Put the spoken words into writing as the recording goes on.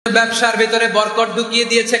ব্যবসার ভিতরে বরকত ঢুকিয়ে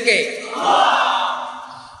দিয়েছে কে?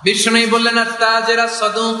 বিষ্ণু বললেন আত-তাজিরা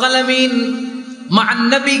সাদুকাল আমিন মা'আন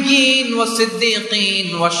নাবিয়্যিন ওয়াস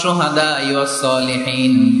সিদ্দীকিন ওয়াস শুহাদা'i ওয়াস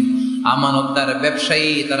সালিহিন। আমানতদার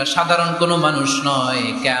ব্যবসায়ী তারা সাধারণ কোনো মানুষ নয়,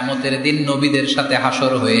 কিয়ামতের দিন নবীদের সাথে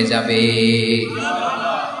হাসর হয়ে যাবে।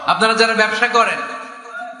 আপনারা যারা ব্যবসা করেন,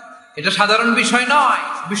 এটা সাধারণ বিষয় নয়।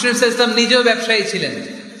 বিষ্ণু সাল্লাল্লাহু আলাইহি ওয়াসাল্লাম নিজেও ব্যবসায়ী ছিলেন।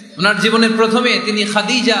 ওনার জীবনের প্রথমে তিনি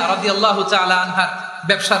খাদিজা রাদিয়াল্লাহু তাআলা আনহার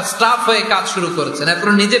ব্যবসার স্টাফ হয়ে কাজ শুরু করেছেন, এরপর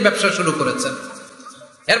নিজে ব্যবসা শুরু করেছেন।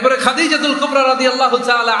 এরপরে খাদিজাতুল কুবরা রাদিয়াল্লাহু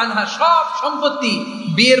তাআলা আনহা সব সম্পত্তি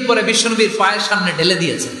বিয়ের পরে বিশ্বনবীর পায়ের সামনে ঢেলে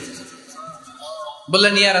দিয়েছেন।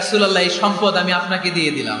 বললেন, ইয়া রাসূলুল্লাহ, এই সম্পদ আমি আপনাকে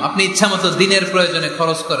দিয়ে দিলাম, আপনি ইচ্ছামতো দিনের প্রয়োজনে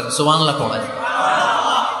খরচ করেন। সুবহানাল্লাহ পড়েন।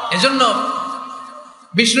 এজন্য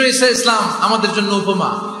বিষ্ণু ইসলাম আমাদের জন্য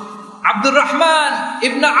উপমা, আব্দুর রহমান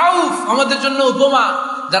ইবনে আউফ আমাদের জন্য উপমা।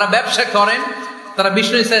 যারা ব্যবসা করেন তারা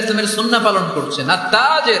বিষ্ণু ইসলামের সুন্নাহ পালন করছেন।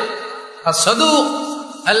 আত-তাজির আস-সাদুক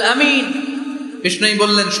আল-আমিন। বিষ্ণুই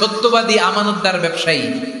বললেন, সত্যবাদী আমানতদার ব্যবসায়ী,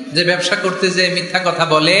 যে ব্যবসা করতে যে মিথ্যা কথা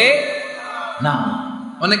বলে না।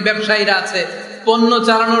 অনেক ব্যবসায়ীরা আছে পণ্য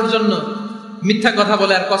চালানোর জন্য মিথ্যা কথা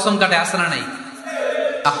বলে আর কসম কাটে, আছে না নাই?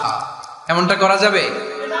 আহা, এমনটা করা যাবে?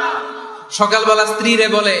 সকালবেলা স্ত্রীরে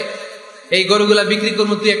বলে, এই গরুগুলা বিক্রি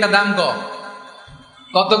করবো, তুই একটা দাম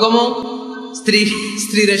কত কমো?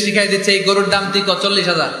 স্ত্রীরে শিখাই দিচ্ছে, এই গরুর দাম তুই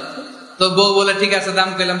 40,000। তো বউ বলে, ঠিক আছে, দাম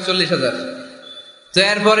কইলাম 40,000। তো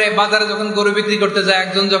এরপরে বাজারে যখন গরু বিক্রি করতে যায়,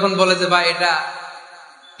 একজন যখন বলে যে ভাই এটা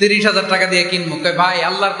 30,000 টাকা দিয়ে কিনবো, ভাই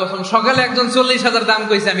আল্লাহর কসম সকালে একজন 40,000 দাম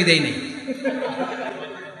কইছে, আমি দেই নাই।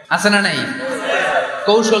 আছে না নাই?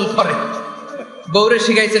 কৌশল করে, বউরে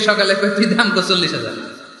শিখাইছে সকালে, তুই দাম কর 40,000।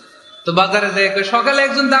 তো বাজারে যায়, সকালে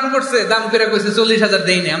একজন দাম করছে, দাম করে কইছে 40,000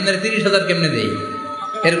 দেই নাই, আপনার 30,000 কেমনে দেই?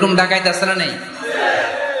 এরকম ডাকাইতে আছে না নাই?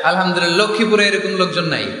 আলহামদুলিল্লাহ, লক্ষ্মীপুরে এরকম লোকজন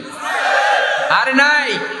নাই? আরে নাই,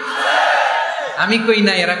 আমি কই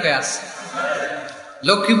নাই, এরা কই আছে।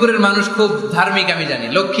 লক্ষ্মীপুরের মানুষ খুব ধার্মিক, আমি জানি।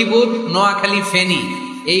 লক্ষ্মীপুর, নোয়াখালী, ফেনী,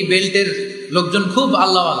 এই বেল্টের লোকজন খুব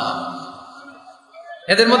আল্লাহওয়ালা।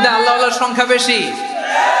 এদের মধ্যে আল্লাহওয়ালার সংখ্যা বেশি,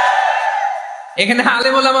 এখানে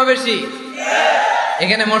আলেম ওলামা বেশি,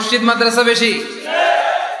 এখানে মসজিদ মাদ্রাসা বেশি।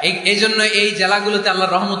 এই জন্য এই জেলাগুলোতে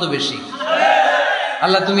আল্লাহর রহমতও বেশি।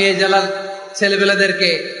 আল্লাহ, তুমি এই জেলার ছেলেবেলাদেরকে,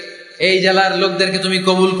 এই জেলার লোকদেরকে তুমি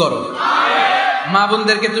কবুল করো, মা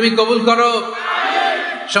বোনদেরকে তুমি কবুল করো।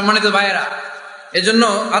 সম্মানিত ভাইয়েরা, এজন্য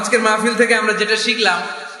আজকের মাহফিল থেকে আমরা যেটা শিখলাম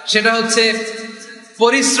সেটা হচ্ছে,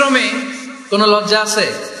 পরিশ্রমে কোনো লজ্জা আছে?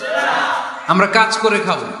 আমরা কাজ করে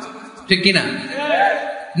খাবো, ঠিক কিনা?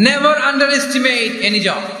 Never under estimate any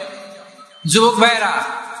job. যুবক ভাইয়েরা,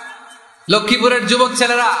 লক্ষ্মীপুরের যুবক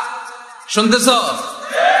ছেলেরা, শুনতেছ?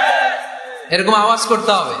 এরকম আওয়াজ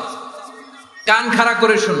করতে হবে, কান খাড়া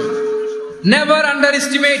করে শুনুন। Never under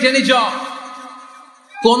estimate any job.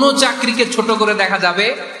 কোন চাকরিকে ছোট করে দেখা যাবে,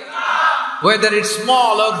 whether it's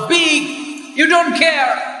small or big, you don't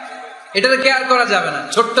care. এটাতে কেয়ার করা যাবে না।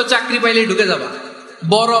 ছোট্ট চাকরি পাইলেই ঢুকে যাবা,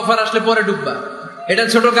 বড় অফার আসলে পরে ঢুকবা। এটা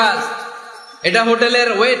ছোট কাজ, এটা হোটেলের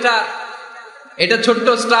ওয়েটার, এটা ছোট্ট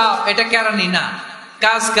স্টাফ, এটা কেরানি না।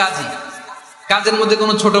 কাজ কাজই, কাজের মধ্যে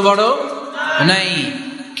কোনো ছোট বড় নাই।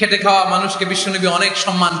 খেটে খাওয়া মানুষকে বিশ্বনবী অনেক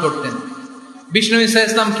সম্মান করতেন। বিষ্ণু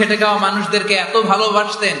ইসলাম খেটে খাওয়া মানুষদেরকে এত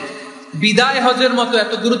ভালোবাসতেন, বিদায় হজের মতো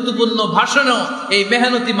এত গুরুত্বপূর্ণ ভাষণও এই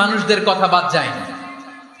মেহনতি মানুষদের কথা বাদ যায় না।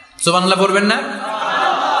 সুবহানাল্লাহ পড়বেন না?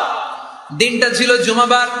 দিনটা ছিল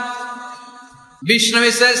জুমাবার। বিষ্ণু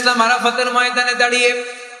ইসলাম আরাফাতের ময়দানে দাঁড়িয়ে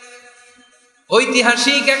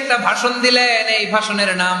ঐতিহাসিক একটা ভাষণ দিলেন। এই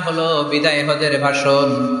ভাষণের নাম হলো বিদায় হজের ভাষণ।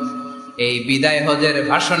 এই বিদায় হজের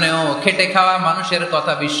ভাষণেও খেটে খাওয়া মানুষের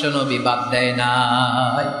কথা বিশ্বনবী বাদ দেয়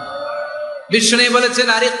নাই। বিশ্বনবী বলেছেন,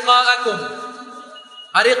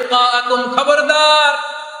 আরিক্কাকুম, খবরদার,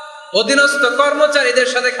 অধীনস্থ কর্মচারীদের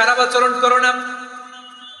সাথে খারাপ আচরণ করো না।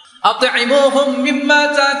 আতঈমুহুম মিম্মা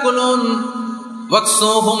তাকুলুন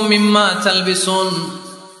ওয়াকসুহুম মিম্মা তালবিসুন।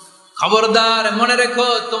 খবরদার, মনে রেখো,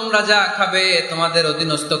 তোমরা যা খাবে তোমাদের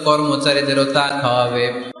অধীনস্থ কর্মচারীদেরও তা খাওয়াবে,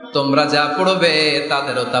 তোমরা যা পড়বে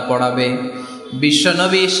তাদেরও তা পড়াবে।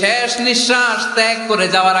 বিশ্বনবী শেষ নিঃশ্বাস ত্যাগ করে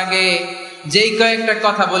যাওয়ার আগে যেই কয়েকটা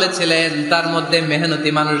কথা বলেছিলেন, তার মধ্যে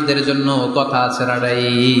মেহনতি মানুষদের জন্য কথা আছে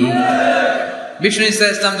রাড়াই। বিষ্ণু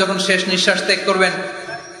ইসলাম যখন শেষ নিঃশ্বাস ত্যাগ করবেন,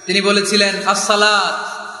 তিনি বলেছিলেন, আসসালাত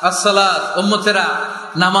আসসালাত, উম্মতেরা,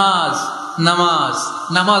 নামাজ নামাজ,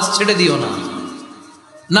 নামাজ ছেড়ে দিও না,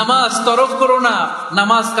 নামাজ তরক করো না,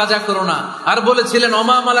 নামাজ কাজা করো না। আর বলেছিলেন,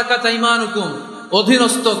 ওমা মালাকাত আইমানুকুম,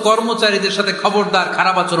 অধীনস্থ কর্মচারীদের সাথে খবরদার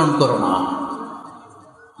খারাপ আচরণ করো না।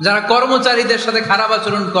 যারা কর্মচারীদের সাথে খারাপ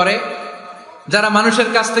আচরণ করে, যারা মানুষের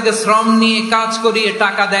কাছ থেকে শ্রম নিয়ে কাজ করিয়ে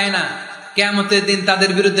টাকা দেয় না, কিয়ামতের দিন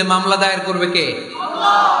তাদের বিরুদ্ধে মামলা দায়ের করবে কে?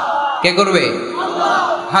 আল্লাহ। কে করবে?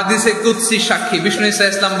 হাদিসে কুদসি সাক্ষী বিষ্ণু ঈসা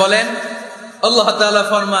ইসলাম বলেন, আল্লাহ তাআলা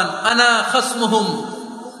ফরমান, আনা খাসমুহুম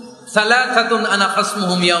সালাসাতুন আনা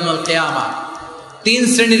খাসমুহুম ইয়াউমাল কিয়ামা। তিন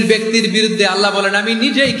শ্রেণীর ব্যক্তির বিরুদ্ধে আল্লাহ বলেন, আমি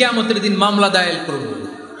নিজেই কিয়ামতের দিন মামলা দায়ের করব।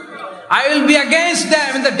 I will be against them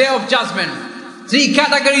in the day of judgment. Three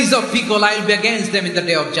categories of people, I will be against them in the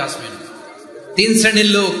day of judgment. তিন শ্রেণীর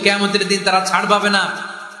লোক কিয়ামতের দিন তারা ছাড় পাবে না।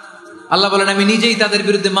 আল্লাহ বলেন, আমি নিজেই তাদের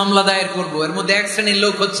বিরুদ্ধে মামলা দায়ের করব। এর মধ্যে এক শ্রেণীর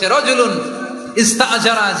লোক হচ্ছে রাজুলুন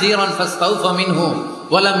ইস্তাআজারা জিরান ফাস্তাউফা মিনহু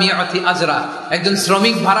ওয়া লাম ইয়াতি আজরা। একজন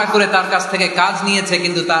শ্রমিক ভাড়া করে তার কাছ থেকে কাজ নিয়েছে,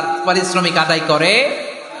 কিন্তু তার পারিশ্রমিক আদায় করে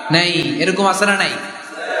নাই। এরকম আছে না নাই?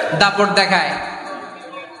 দাপট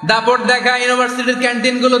দেখায় ইউনিভার্সিটির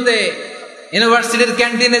ক্যান্টিন গুলোতে। ইউনিভার্সিটির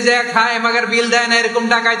ক্যান্টিনে যে খায় মাগার বিল দেয় না, এরকম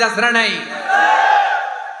ডাকাইত আছে না নাই?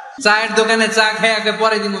 চায়ের দোকানে চা খেয়ে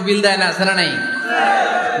পরে দিমু বিল দেয় না, আছে না নাই?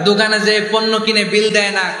 দোকানে যে পণ্য কিনে বিল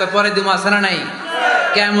দেয় না, পরে দিমু, আছে না নাই?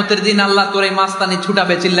 কিয়ামতের দিন আল্লাহ তোর এই মাস্তানি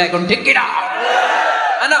ছুটাবে, চিল্লা এখন ঠিক কিনা?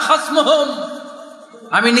 আনা খাসমুহুম,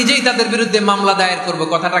 আমি নিজেই তাদের বিরুদ্ধে মামলা দায়ের করব।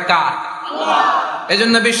 কথাটা কার?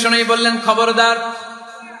 এজন্য বিশ্বনবী বললেন, খবরদার,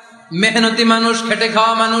 মেহনতি মানুষ, খেটে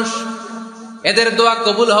খাওয়া মানুষ, এদের দোয়া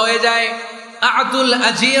কবুল হয়ে যায়। আতুল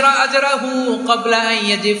আজিরা আজরাহু ক্বাবলা আন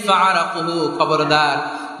ইয়াজিফা আরাকুহু। খবরদার,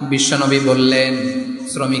 বিশ্বনবী বললেন,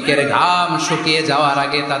 শ্রমিকের ঘাম শুকিয়ে যাওয়ার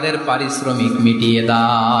আগে তাদের পারিশ্রমিক মিটিয়ে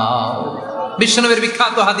দাও। বিশ্বনবীর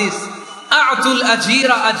বিখ্যাত হাদিস, আতুল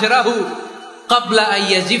আজিরা আজরাহু ক্বাবলা আন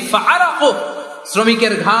ইয়াজিফা আরাকুহু।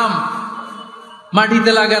 শ্রমিকের ঘাম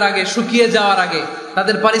মাটিতে লাগার আগে, শুকিয়ে যাওয়ার আগে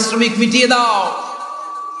তাদের পারিশ্রমিক মিটিয়ে দাও।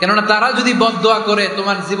 কেননা তারা যদি বদদোয়া করে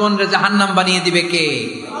তোমার জীবনরে জাহান্নাম বানিয়ে দিবে কে?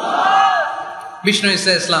 বিষ্ণু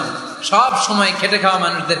ঈসা ইসলাম সব সময় খেটে খাওয়া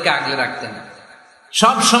মানুষদেরকে আগলে রাখতেন।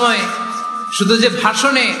 সব সময় শুধু যে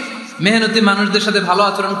ভাষণে মেহনতি মানুষদের সাথে ভালো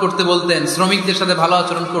আচরণ করতে বলতেন, শ্রমিকদের সাথে ভালো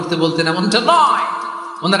আচরণ করতে বলতেন, এমনটা নয়।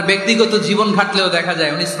 ওনার ব্যক্তিগত জীবন ঘাটলেও দেখা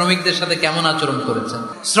যায় উনি শ্রমিকদের সাথে কেমন আচরণ করেছেন।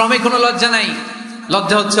 শ্রমিক কোনো লজ্জা নাই,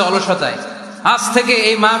 লজ্জা হচ্ছে অলসতায়। আজ থেকে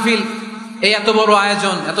এই মাহফিল, এই এত বড়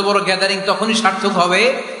আয়োজন, এত বড় গ্যাদারিং তখনই সার্থক হবে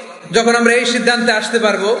যখন আমরা এই সিদ্ধান্তে আসতে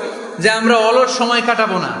পারবো যে আমরা অলস সময়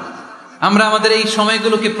কাটাবো না। আমরা আমাদের এই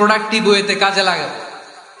সময়গুলোকে প্রোডাক্টিভ ওয়েতে কাজে লাগাবো,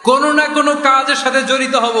 কোনো না কোনো কাজের সাথে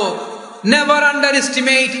জড়িত হব। Never under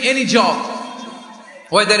estimate any job,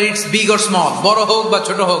 whether it's big or small, বড় হোক বা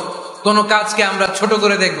ছোট হোক, কোনো কাজকে আমরা ছোট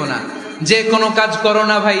করে দেখবো না। যে কোনো কাজ করো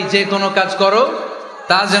না ভাই, যে কোনো কাজ করো,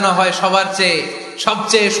 তা যেন হয় সবার চেয়ে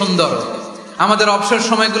সবচেয়ে সুন্দর। আমাদের অবসর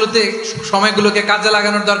সময়গুলোকে কাজে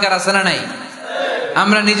লাগানোর দরকার আছে না নাই?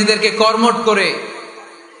 আমরা নিজেদেরকে কর্মঠ করে,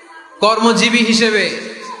 কর্মজীবী হিসেবে,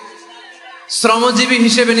 শ্রমজীবী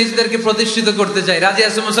হিসেবে নিজেদেরকে প্রতিষ্ঠিত করতে চাই। রাজি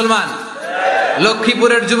আছো মুসলমান?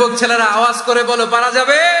 লক্ষ্মীপুরের যুবক ছেলেরা আওয়াজ করে বলো, পারা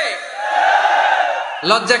যাবে?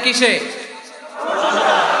 লজ্জা কিসে?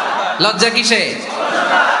 লজ্জা কিসে?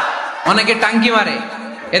 অনেকে টাঙ্কি মারে,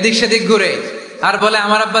 এদিক সেদিক ঘুরে, আর বলে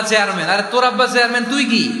আমার আব্বা চেয়ারম্যান। আরে তোর আব্বা চেয়ারম্যান, তুই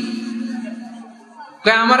কি?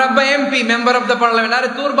 আমার আব্বা MP, member of the parliament. আরে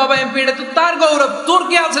তোর বাবা এমপি, এটা তো তার গৌরব, তোর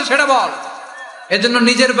কি আছে সেটা বল। এজন্য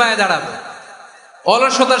নিজের পায়ে দাঁড়াবো।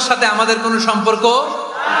 অলসতার সাথে আমাদের কোনো সম্পর্ক।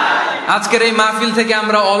 আজকের এই মাহফিল থেকে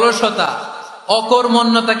আমরা অলসতা,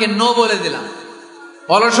 অকর্মণ্যতাকে নো বলে দিলাম।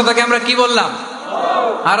 অলসতাকে আমরা কি বললাম?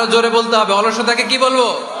 আরো জোরে বলতে হবে, অলসতাকে কি বলবো?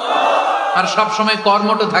 আর সব সময়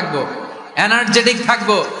কর্মঠ থাকবো, এনার্জেটিক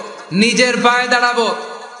থাকবো, নিজের পায়ে দাঁড়াবো,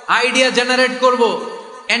 আইডিয়া জেনারেট করব,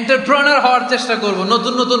 এন্টারপ্রেনার হওয়ার চেষ্টা করব,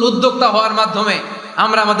 নতুন নতুন উদ্যোক্তা হওয়ার মাধ্যমে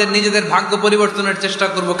আমরা আমাদের নিজেদের ভাগ্য পরিবর্তনের চেষ্টা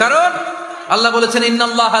করব। কারণ আল্লাহ বলেছেন,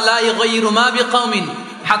 ইন্নাল্লাহা লা ইউগাইয়িরু মা বিকাওমিন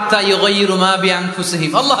হাত্তা ইউগাইয়িরু মা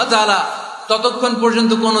বিআনফুসিহিম। আল্লাহ তাআলা ততক্ষণ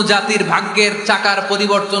পর্যন্ত কোন জাতির ভাগ্যের চাকার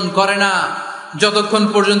পরিবর্তন করে না যতক্ষণ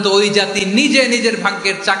পর্যন্ত ওই জাতি নিজে নিজের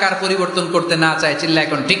ভাগ্যের চাকার পরিবর্তন করতে না চায়। চিল্লা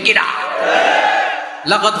এখন ঠিক কিনা?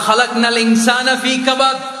 লাকাদ খালাকনাল ইনসানা ফি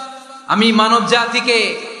কাবাদ। আমি মানব জাতিকে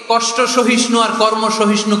কষ্ট সহিষ্ণু আর কর্ম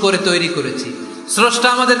সহিষ্ণু করে তৈরি করেছি। স্রষ্টা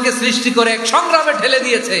আমাদেরকে সৃষ্টি করে এক সংগ্রামে ঠেলে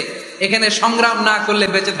দিয়েছে। এখানে সংগ্রাম না করলে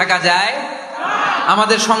বেঁচে থাকা যায়?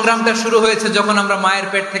 আমাদের সংগ্রামটা শুরু হয়েছে যখন আমরা মায়ের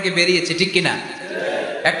পেট থেকে বেরিয়েছি, ঠিক কিনা?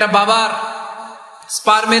 একটা বাবার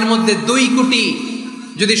স্পার্মের মধ্যে 2 কোটি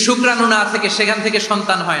যদি শুক্রাণু না থাকে, সেখান থেকে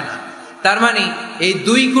সন্তান হয় না। তার মানে এই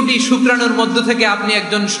 2 কোটি শুক্রাণুর মধ্য থেকে আপনি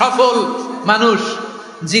একজন সফল মানুষ,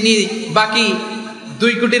 যিনি বাকি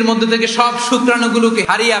 2 কোটির মধ্য থেকে সব শুক্রাণুগুলোকে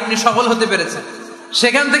হারিয়ে আপনি সফল হতে পেরেছেন।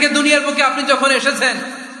 সেখান থেকে দুনিয়ার বুকে আপনি যখন এসেছেন,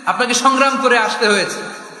 আপনাকে সংগ্রাম করে আসতে হয়েছে।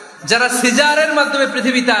 যারা সিজারের মাধ্যমে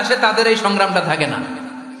পৃথিবীতে আসে তাদের এই সংগ্রামটা থাকে না,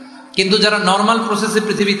 কিন্তু যারা নর্মাল প্রসেসে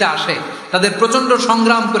পৃথিবীতে আসে তাদের প্রচন্ড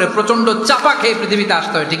সংগ্রাম করে, প্রচন্ড চাপা খেয়ে পৃথিবীতে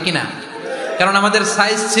আসতে হয়, ঠিক কিনা? কারণ আমাদের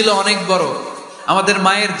সাইজ ছিল অনেক বড়। আমাদের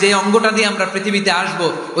মায়ের যে অঙ্গটা দিয়ে আমরা পৃথিবীতে আসব,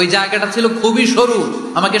 ওই জায়গাটা ছিল খুবই সরু।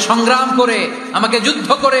 আমাকে সংগ্রাম করে, আমাকে যুদ্ধ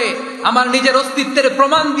করে আমার নিজের অস্তিত্বের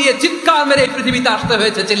প্রমাণ দিয়ে চিৎকার মেরে এই পৃথিবীতে আসতে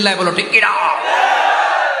হয়েছে। চিল্লায় বলো ঠিক কিনা?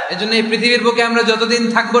 এজন্য এই পৃথিবীর বুকে আমরা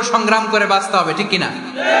যতদিন থাকবো সংগ্রাম করে বাঁচতে হবে, ঠিক কিনা?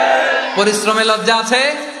 পরিশ্রমে লজ্জা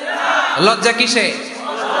আছে? লজ্জা কিসে?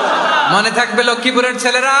 মনে থাকবে লক্ষ্মীপুরের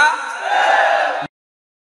ছেলেরা,